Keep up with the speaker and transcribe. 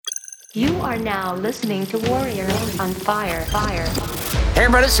You are now listening to Warrior on Fire. Hey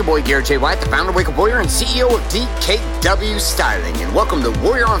everybody, it's your boy Garrett J. White, the founder of Wake Up Warrior and CEO of DKW Styling, and welcome to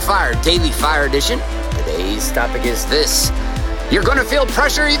Warrior on Fire Daily Fire Edition. Today's topic is this: you're going to feel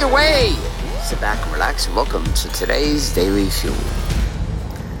pressure either way. Sit back and relax and welcome to today's Daily Fuel.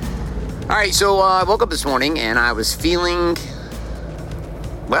 Alright, so I woke up this morning and I was feeling,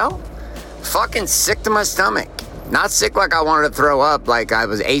 fucking sick to my stomach. Not sick like I wanted to throw up, like I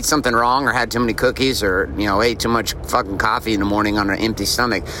ate something wrong or had too many cookies or, ate too much fucking coffee in the morning on an empty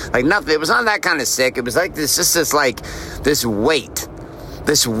stomach. Like nothing. It was not that kind of sick. It was like this weight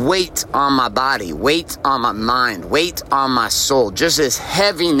on my body, weight on my mind, weight on my soul, just this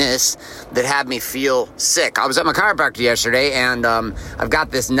heaviness that had me feel sick. I was at my chiropractor yesterday, and I've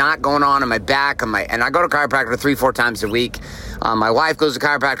got this knot going on in my back, and I go to chiropractor 3-4 times a week. My wife goes to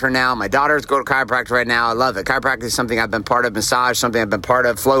chiropractor now. My daughters go to chiropractor right now. I love it. Chiropractic is something I've been part of. Massage, something I've been part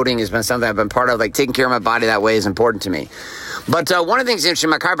of. Floating has been something I've been part of. Like taking care of my body that way is important to me. But one of the things interesting,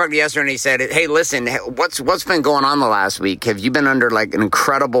 my chiropractor yesterday, and he said, hey, listen, what's been going on the last week? Have you been under like an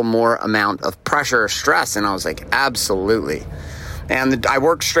incredible more amount of pressure or stress? And I was like, absolutely. And I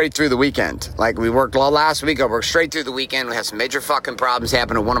worked straight through the weekend. Like we worked all last week. I worked straight through the weekend. We had some major fucking problems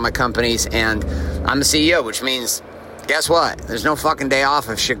happen at one of my companies. And I'm the CEO, which means, guess what? There's no fucking day off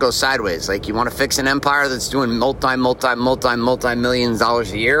if shit goes sideways. Like you want to fix an empire that's doing multi-millions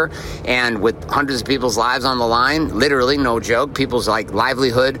dollars a year, and with hundreds of people's lives on the line, literally, no joke, people's like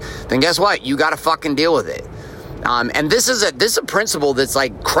livelihood, then guess what? You got to fucking deal with it. And this is a principle that's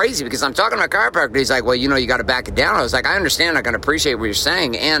like crazy, because I'm talking to my chiropractor. He's like, well, you got to back it down. I was like, I understand. I can appreciate what you're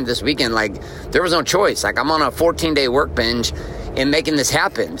saying. And this weekend, like, there was no choice. Like, I'm on a 14-day work binge in making this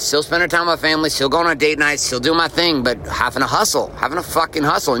happen. Still spending time with my family, still going on date nights, still doing my thing, but having a fucking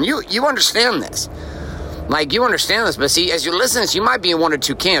hustle. And you understand this. Like, you understand this, but see, as you listen to this, you might be in one or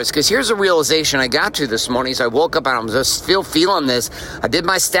two camps, because here's a realization I got to this morning. So I woke up and I'm just feeling this. I did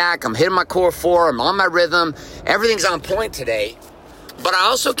my stack. I'm hitting my core 4. I'm on my rhythm. Everything's on point today. But I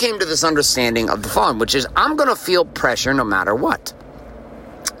also came to this understanding of the following, which is I'm going to feel pressure no matter what.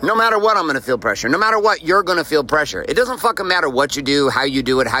 No matter what, I'm going to feel pressure. No matter what, you're going to feel pressure. It doesn't fucking matter what you do, how you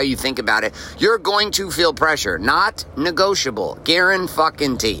do it, how you think about it. You're going to feel pressure. Not negotiable.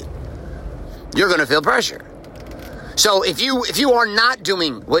 Guaranteed. You're going to feel pressure. So if you are not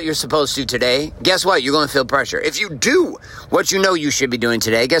doing what you're supposed to today, guess what? You're going to feel pressure. If you do what you know you should be doing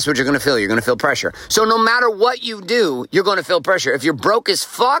today, guess what you're going to feel? You're going to feel pressure. So no matter what you do, you're going to feel pressure. If you're broke as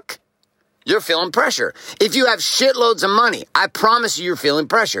fuck, you're feeling pressure. If you have shitloads of money, I promise you're feeling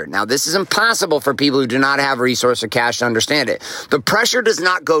pressure. Now, this is impossible for people who do not have resource or cash to understand it. The pressure does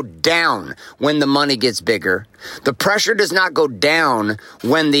not go down when the money gets bigger. The pressure does not go down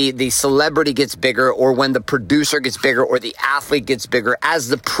when the celebrity gets bigger, or when the producer gets bigger, or the athlete gets bigger. As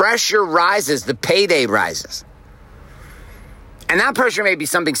the pressure rises, the payday rises. And that pressure may be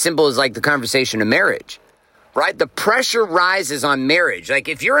something simple as like the conversation of marriage. Right? The pressure rises on marriage. Like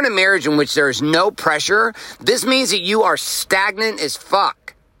if you're in a marriage in which there is no pressure, this means that you are stagnant as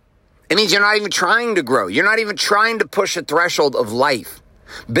fuck. It means you're not even trying to grow. You're not even trying to push a threshold of life.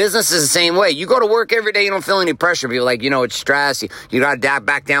 Business is the same way. You go to work every day, you don't feel any pressure. People are like, it's stress. You got to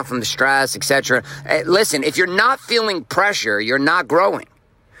back down from the stress, etc. Listen, if you're not feeling pressure, you're not growing.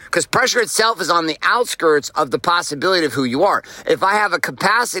 Because pressure itself is on the outskirts of the possibility of who you are. If I have a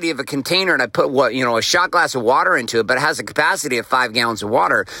capacity of a container and I put a shot glass of water into it, but it has a capacity of 5 gallons of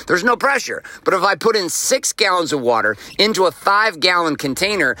water, there's no pressure. But if I put in 6 gallons of water into a 5-gallon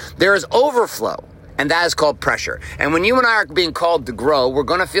container, there is overflow. And that is called pressure. And when you and I are being called to grow, we're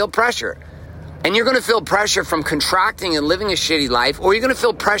going to feel pressure. And you're going to feel pressure from contracting and living a shitty life, or you're going to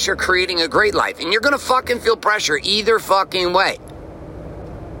feel pressure creating a great life. And you're going to fucking feel pressure either fucking way.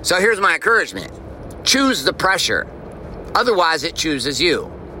 So here's my encouragement. Choose the pressure. Otherwise, it chooses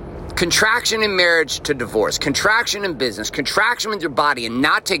you. Contraction in marriage to divorce. Contraction in business. Contraction with your body and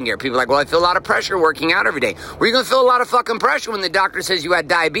not taking care of people. Like, well, I feel a lot of pressure working out every day. Well, you're going to feel a lot of fucking pressure when the doctor says you had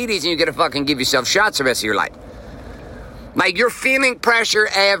diabetes and you get to fucking give yourself shots the rest of your life. Like, you're feeling pressure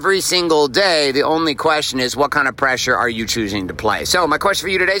every single day. The only question is, what kind of pressure are you choosing to play? So my question for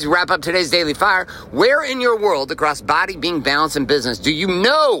you today is, wrap up today's Daily Fire. Where in your world, across body, being, balance, and business, do you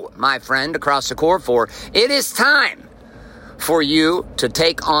know, my friend, across the core 4, it is time for you to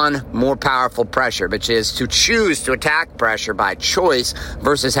take on more powerful pressure, which is to choose to attack pressure by choice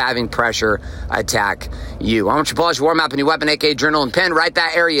versus having pressure attack you. I want you to pull out your war map and your weapon, aka journal and pen, write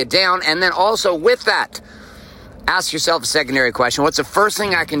that area down, and then also with that, ask yourself a secondary question. What's the first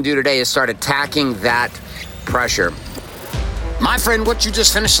thing I can do today to start attacking that pressure? My friend, what you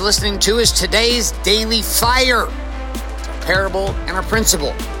just finished listening to is today's Daily Fire. It's a parable and a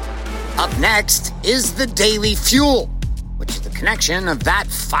principle. Up next is the Daily Fuel, which is the connection of that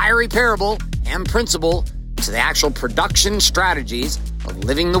fiery parable and principle to the actual production strategies of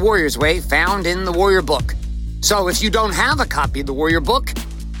living the Warrior's Way found in the Warrior Book. So if you don't have a copy of the Warrior Book,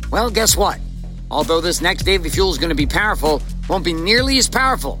 well, guess what? Although this next Daily Fuel is going to be powerful, it won't be nearly as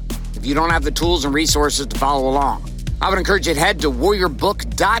powerful if you don't have the tools and resources to follow along. I would encourage you to head to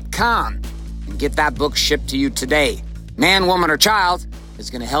warriorbook.com and get that book shipped to you today. Man, woman, or child is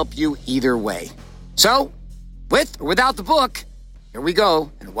going to help you either way. So, with or without the book, here we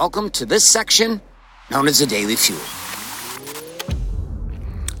go, and welcome to this section known as the Daily Fuel.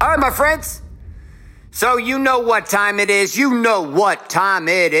 All right, my friends. So you know what time it is.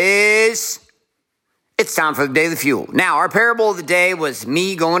 It's time for the Daily Fuel. Now, our parable of the day was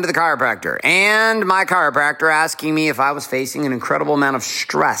me going to the chiropractor and my chiropractor asking me if I was facing an incredible amount of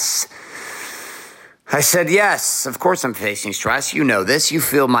stress. I said, yes, of course I'm facing stress. You know this. You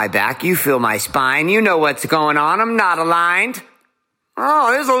feel my back. You feel my spine. You know what's going on. I'm not aligned.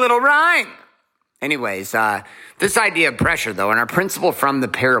 Oh, there's a little rhyme. Anyways, this idea of pressure, though, and our principle from the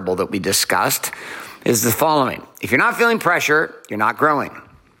parable that we discussed is the following. If you're not feeling pressure, you're not growing.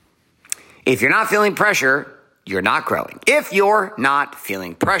 If you're not feeling pressure, you're not growing. If you're not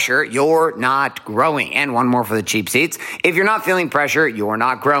feeling pressure, you're not growing. And one more for the cheap seats. If you're not feeling pressure, you're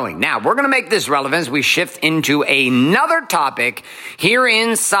not growing. Now, we're going to make this relevant as we shift into another topic here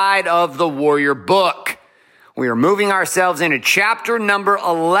inside of the Warrior Book. We are moving ourselves into chapter number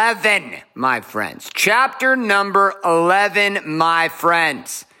 11, my friends. Chapter number 11, my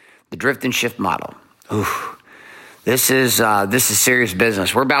friends. The drift and shift model. Oof. This is serious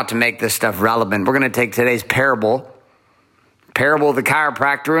business. We're about to make this stuff relevant. We're going to take today's parable of the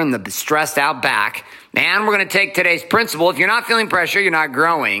chiropractor and the stressed out back, and we're going to take today's principle. If you're not feeling pressure, you're not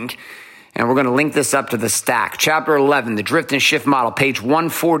growing, and we're going to link this up to the stack. Chapter 11, the drift and shift model, page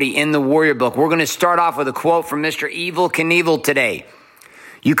 140 in the Warrior Book. We're going to start off with a quote from Mr. Evel Knievel today.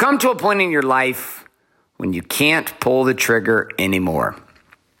 You come to a point in your life when you can't pull the trigger anymore.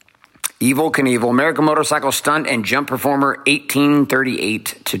 Evel Knievel, American motorcycle stunt and jump performer,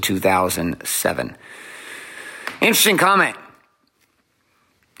 1838 to 2007. Interesting comment.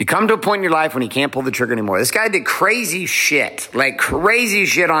 You come to a point in your life when you can't pull the trigger anymore. This guy did crazy shit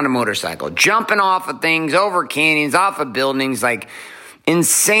on a motorcycle, jumping off of things, over canyons, off of buildings, like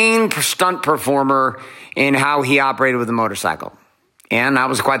insane stunt performer in how he operated with a motorcycle. And that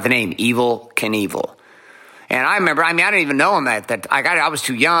was quite the name, Evel Knievel. And I remember, I didn't even know him I was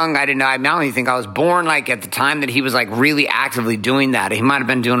too young. I don't even think I was born at the time that he was really actively doing that. He might have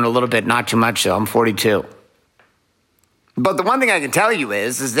been doing it a little bit, not too much so. I'm 42. But the one thing I can tell you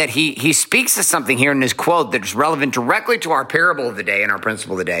is that he speaks to something here in his quote that's relevant directly to our parable of the day and our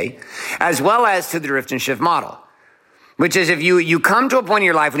principle of the day, as well as to the drift and shift model, which is if you come to a point in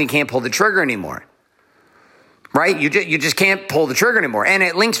your life when you can't pull the trigger anymore, right? You just can't pull the trigger anymore. And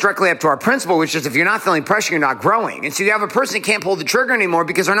it links directly up to our principle, which is if you're not feeling pressure, you're not growing. And so you have a person that can't pull the trigger anymore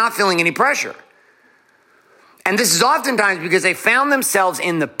because they're not feeling any pressure. And this is oftentimes because they found themselves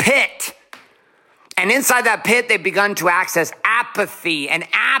in the pit. And inside that pit, they've begun to access apathy. And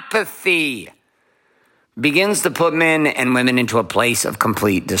apathy begins to put men and women into a place of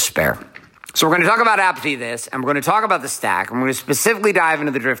complete despair. So we're going to talk about apathy, and we're going to talk about the stack. And we're going to specifically dive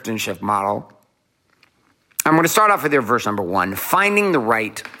into the drift and shift model. I'm going to start off with your verse number 1, finding the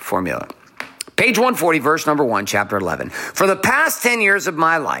right formula. Page 140, verse number 1, chapter 11. For the past 10 years of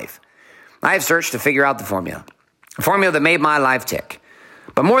my life, I have searched to figure out the formula. A formula that made my life tick.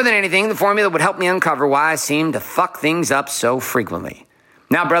 But more than anything, the formula would help me uncover why I seem to fuck things up so frequently.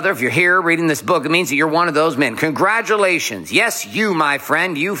 Now, brother, if you're here reading this book, it means that you're one of those men. Congratulations. Yes, you, my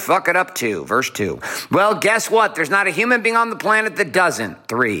friend, you fuck it up too. Verse 2. Well, guess what? There's not a human being on the planet that doesn't.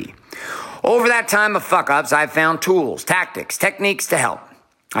 3. Over that time of fuck-ups, I've found tools, tactics, techniques to help.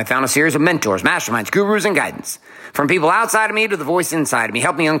 I found a series of mentors, masterminds, gurus, and guidance. From people outside of me to the voice inside of me,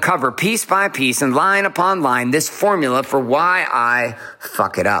 help me uncover piece by piece and line upon line this formula for why I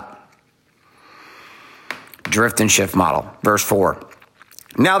fuck it up. Drift and shift model, verse 4.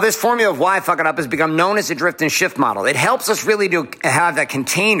 Now, this formula of why I fuck it up has become known as the drift and shift model. It helps us really to have that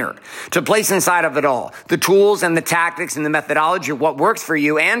container to place inside of it all. The tools and the tactics and the methodology of what works for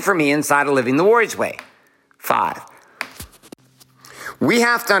you and for me inside of living the Warrior's Way. 5. We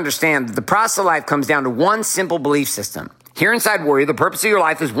have to understand that the process of life comes down to one simple belief system. Here inside Warrior, the purpose of your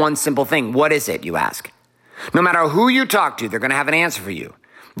life is one simple thing. What is it, you ask? No matter who you talk to, they're going to have an answer for you.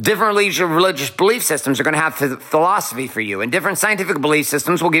 Different religious belief systems are going to have philosophy for you, and different scientific belief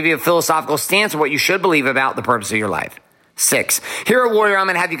systems will give you a philosophical stance of what you should believe about the purpose of your life. 6. Here at Warrior, I'm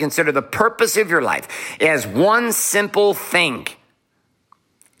going to have you consider the purpose of your life as one simple thing.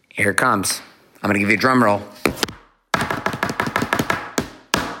 Here it comes. I'm going to give you a drum roll.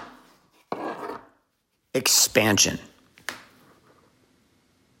 Expansion.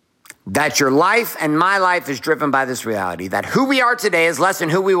 That your life and my life is driven by this reality, that who we are today is less than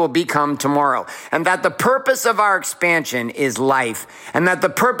who we will become tomorrow, and that the purpose of our expansion is life, and that the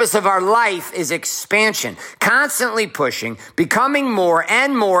purpose of our life is expansion, constantly pushing, becoming more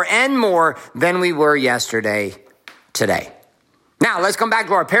and more and more than we were yesterday, today. Now, let's come back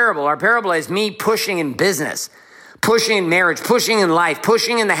to our parable. Our parable is me pushing in business, pushing in marriage, pushing in life,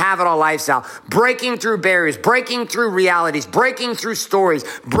 pushing in the have-it-all lifestyle, breaking through barriers, breaking through realities, breaking through stories,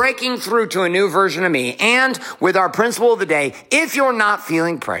 breaking through to a new version of me. And with our principle of the day, if you're not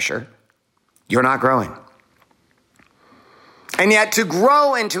feeling pressure, you're not growing. And yet to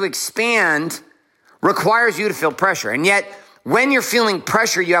grow and to expand requires you to feel pressure. And yet when you're feeling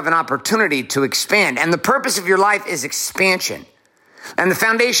pressure, you have an opportunity to expand. And the purpose of your life is expansion. And the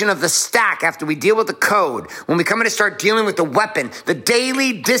foundation of the stack, after we deal with the code, when we come in to start dealing with the weapon, the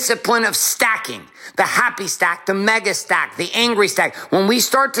daily discipline of stacking, the happy stack, the mega stack, the angry stack, when we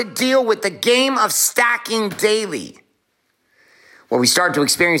start to deal with the game of stacking daily, what we start to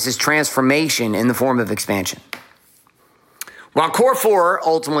experience is transformation in the form of expansion. While Core 4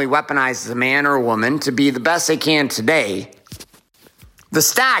 ultimately weaponizes a man or a woman to be the best they can today, the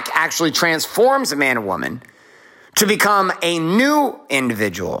stack actually transforms a man or woman to become a new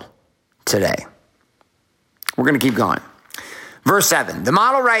individual today. We're going to keep going. Verse 7, the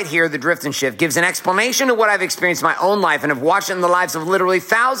model right here, the drift and shift, gives an explanation of what I've experienced in my own life and have watched in the lives of literally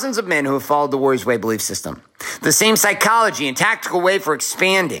thousands of men who have followed the Warriors Way belief system. The same psychology and tactical way for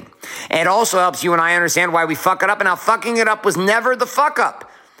expanding. It also helps you and I understand why we fuck it up and how fucking it up was never the fuck up.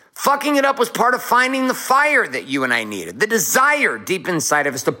 Fucking it up was part of finding the fire that you and I needed, the desire deep inside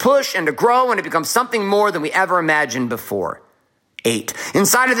of us to push and to grow and to become something more than we ever imagined before. 8.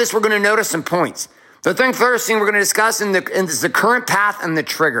 Inside of this, we're going to notice some points. The first thing we're going to discuss is the current path and the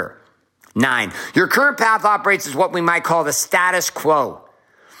trigger. 9. Your current path operates as what we might call the status quo.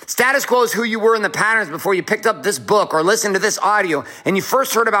 Status quo is who you were in the patterns before you picked up this book or listened to this audio and you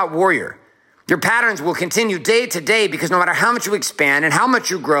first heard about Warrior. Your patterns will continue day to day because no matter how much you expand and how much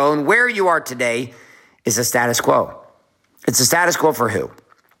you grow and where you are today is a status quo. It's a status quo for who?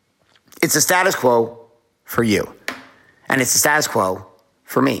 It's a status quo for you. And it's a status quo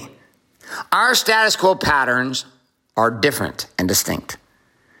for me. Our status quo patterns are different and distinct.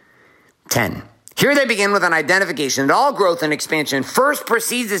 10. Here they begin with an identification that all growth and expansion first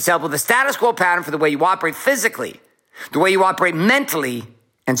precedes itself with a status quo pattern for the way you operate physically, the way you operate mentally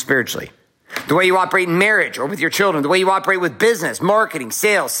and spiritually. The way you operate in marriage or with your children, the way you operate with business, marketing,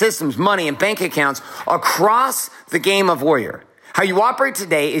 sales, systems, money, and bank accounts across the game of Warrior. How you operate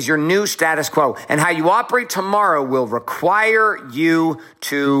today is your new status quo, and how you operate tomorrow will require you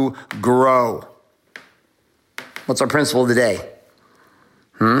to grow. What's our principle today?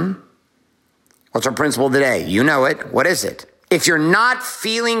 What's our principle today? You know it. What is it? If you're not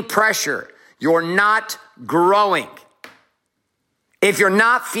feeling pressure, you're not growing. If you're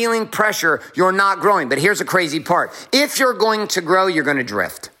not feeling pressure, you're not growing. But here's the crazy part. If you're going to grow, you're going to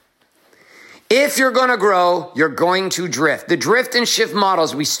drift. If you're going to grow, you're going to drift. The drift and shift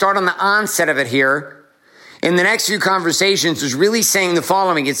models, we start on the onset of it here. In the next few conversations is really saying the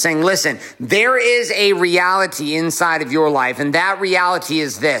following. It's saying, listen, there is a reality inside of your life, and that reality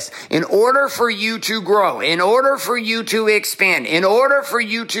is this. In order for you to grow, in order for you to expand, in order for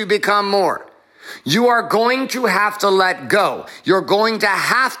you to become more, you are going to have to let go. You're going to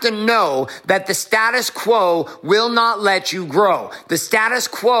have to know that the status quo will not let you grow. The status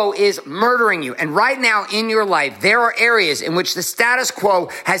quo is murdering you. And right now in your life, there are areas in which the status quo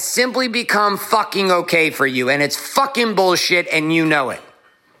has simply become fucking okay for you. And it's fucking bullshit and you know it.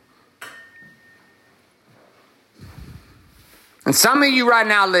 And some of you right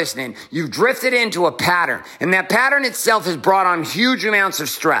now listening, you've drifted into a pattern. And that pattern itself has brought on huge amounts of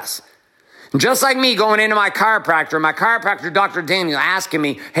stress. Just like me going into my chiropractor, Dr. Daniel, asking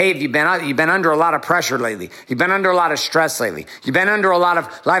me, hey, have you been under a lot of pressure lately? You've been under a lot of stress lately. You've been under a lot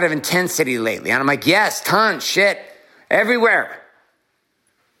of intensity lately. And I'm like, yes, tons, shit, everywhere.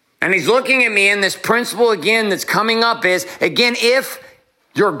 And he's looking at me, and this principle again that's coming up is, again, if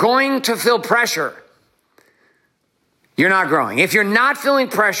you're going to feel pressure, you're not growing. If you're not feeling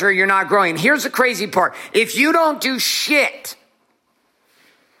pressure, you're not growing. Here's the crazy part. If you don't do shit,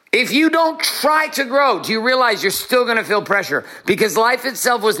 if you don't try to grow, do you realize you're still going to feel pressure? Because life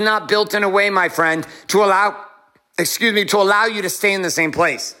itself was not built in a way, my friend, to allow you to stay in the same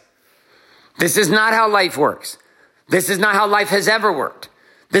place. This is not how life works. This is not how life has ever worked.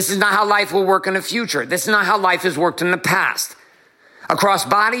 This is not how life will work in the future. This is not how life has worked in the past. Across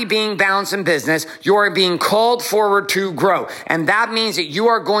body, being, balance, and business, you are being called forward to grow. And that means that you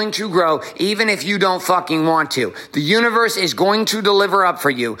are going to grow even if you don't fucking want to. The universe is going to deliver up for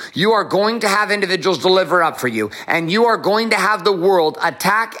you. You are going to have individuals deliver up for you. And you are going to have the world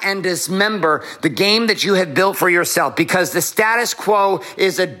attack and dismember the game that you have built for yourself, because the status quo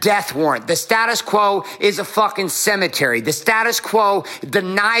is a death warrant. The status quo is a fucking cemetery. The status quo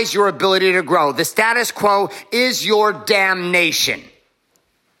denies your ability to grow. The status quo is your damnation.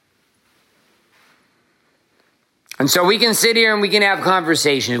 And so we can sit here and we can have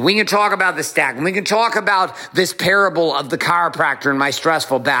conversations. We can talk about the stack. And we can talk about this parable of the chiropractor and my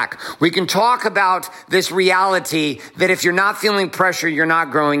stressful back. We can talk about this reality that if you're not feeling pressure, you're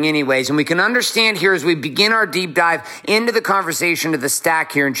not growing anyways. And we can understand here as we begin our deep dive into the conversation of the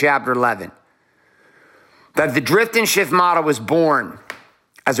stack here in chapter 11, that the drift and shift model was born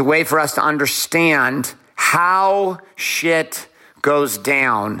as a way for us to understand how shit goes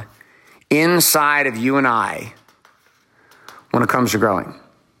down inside of you and I when it comes to growing.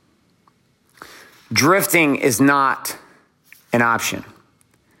 Drifting is not an option.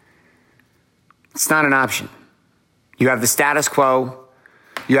 It's not an option. You have the status quo.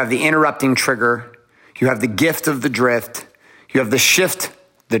 You have the interrupting trigger. You have the gift of the drift. You have the shift,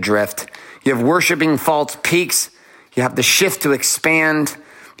 the drift. You have worshiping false peaks. You have the shift to expand.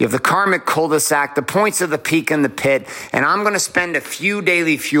 You have the karmic cul-de-sac, the points of the peak and the pit. And I'm going to spend a few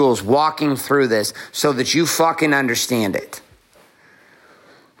daily fuels walking through this so that you fucking understand it.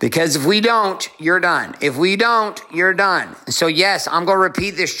 Because if we don't, you're done. If we don't, you're done. So yes, I'm going to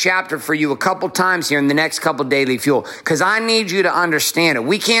repeat this chapter for you a couple times here in the next couple daily fuel, because I need you to understand it.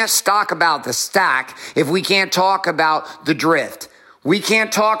 We can't talk about the stack if we can't talk about the drift. We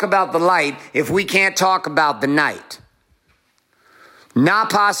can't talk about the light if we can't talk about the night. Not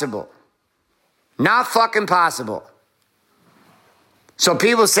possible. Not fucking possible. So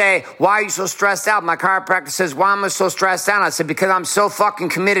people say, why are you so stressed out? My chiropractor says, why am I so stressed out? I said, because I'm so fucking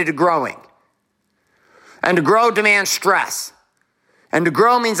committed to growing. And to grow demands stress. And to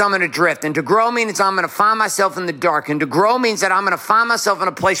grow means I'm going to drift. And to grow means I'm going to find myself in the dark. And to grow means that I'm going to find myself in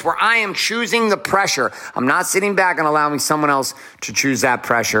a place where I am choosing the pressure. I'm not sitting back and allowing someone else to choose that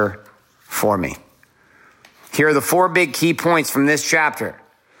pressure for me. Here are the 4 big key points from this chapter.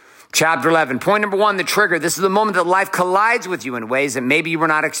 Chapter 11. Point number 1, the trigger. This is the moment that life collides with you in ways that maybe you were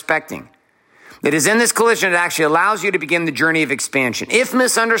not expecting. It is in this collision that actually allows you to begin the journey of expansion. If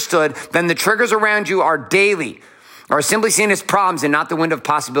misunderstood, then the triggers around you are daily, or simply seen as problems and not the window of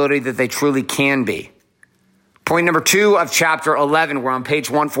possibility that they truly can be. Point number 2 of chapter 11, we're on page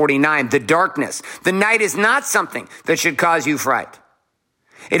 149, the darkness. The night is not something that should cause you fright.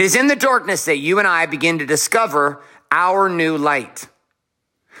 It is in the darkness that you and I begin to discover our new light.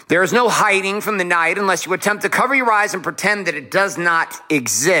 There is no hiding from the night unless you attempt to cover your eyes and pretend that it does not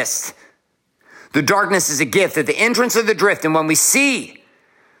exist. The darkness is a gift at the entrance of the drift, and when we see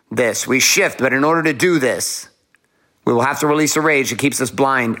this, we shift. But in order to do this, we will have to release a rage that keeps us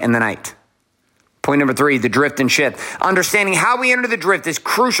blind in the night. Point number 3, the drift and shift. Understanding how we enter the drift is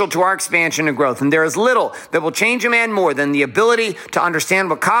crucial to our expansion and growth, and there is little that will change a man more than the ability to understand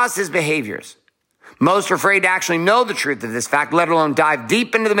what caused his behaviors. Most are afraid to actually know the truth of this fact, let alone dive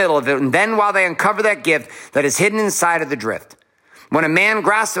deep into the middle of it, and then while they uncover that gift that is hidden inside of the drift. When a man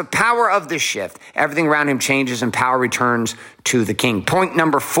grasps the power of this shift, everything around him changes and power returns to the king. Point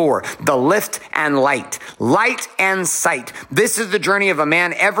number 4, the lift and light. Light and sight. This is the journey of a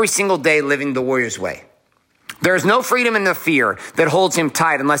man every single day living the warrior's way. There is no freedom in the fear that holds him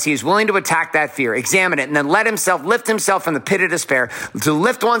tight unless he is willing to attack that fear, examine it, and then lift himself from the pit of despair. To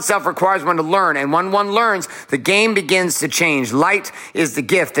lift oneself requires one to learn, and when one learns, the game begins to change. Light is the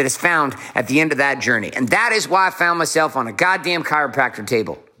gift that is found at the end of that journey. And that is why I found myself on a goddamn chiropractor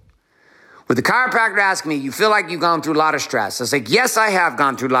table. With the chiropractor asking me, you feel like you've gone through a lot of stress? I was like, yes, I have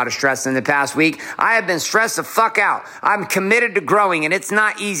gone through a lot of stress in the past week. I have been stressed the fuck out. I'm committed to growing, and it's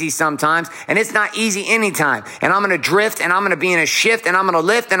not easy sometimes, and it's not easy anytime. And I'm going to drift, and I'm going to be in a shift, and I'm going to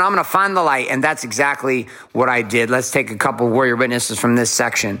lift, and I'm going to find the light. And that's exactly what I did. Let's take a couple of warrior witnesses from this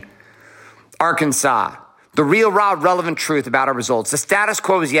section. Arkansas. The real, raw, relevant truth about our results. The status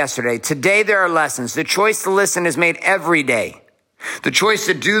quo is yesterday. Today there are lessons. The choice to listen is made every day. The choice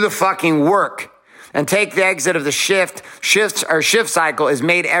to do the fucking work and take the exit of the shift cycle is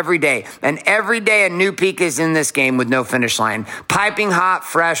made every day. And every day a new peak is in this game with no finish line. Piping hot,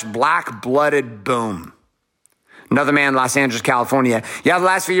 fresh, black-blooded boom. Another man, Los Angeles, California. Yeah, the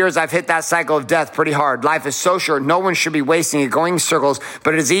last few years I've hit that cycle of death pretty hard. Life is so short. No one should be wasting it, going in circles,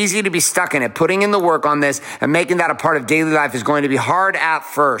 but it is easy to be stuck in it. Putting in the work on this and making that a part of daily life is going to be hard at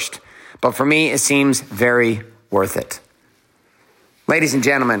first. But for me, it seems very worth it. Ladies and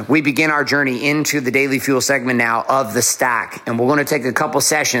gentlemen, we begin our journey into the daily fuel segment now of the stack. And we're going to take a couple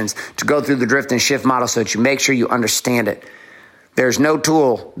sessions to go through the drift and shift model so that you make sure you understand it. There's no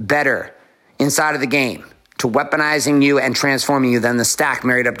tool better inside of the game to weaponizing you and transforming you than the stack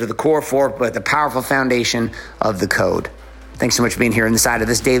married up to the core fork, but the powerful foundation of the code. Thanks so much for being here inside of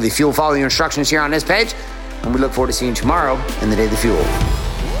this daily fuel. Follow your instructions here on this page. And we look forward to seeing you tomorrow in the daily fuel.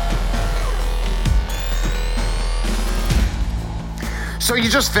 So you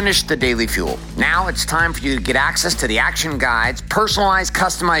just finished the Daily Fuel. Now it's time for you to get access to the action guides, personalized,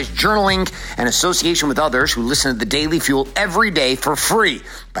 customized journaling, and association with others who listen to the Daily Fuel every day for free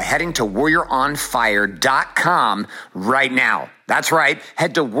by heading to warrioronfire.com right now. That's right.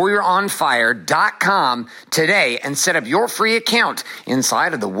 Head to warrioronfire.com today and set up your free account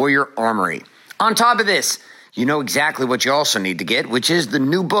inside of the Warrior Armory. On top of this, you know exactly what you also need to get, which is the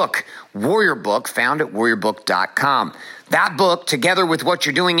new book, Warrior Book, found at warriorbook.com. That book, together with what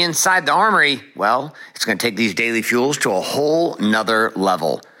you're doing inside the armory, well, it's going to take these daily fuels to a whole nother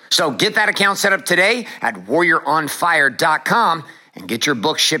level. So get that account set up today at warrioronfire.com and get your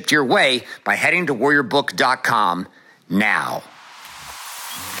book shipped your way by heading to warriorbook.com now.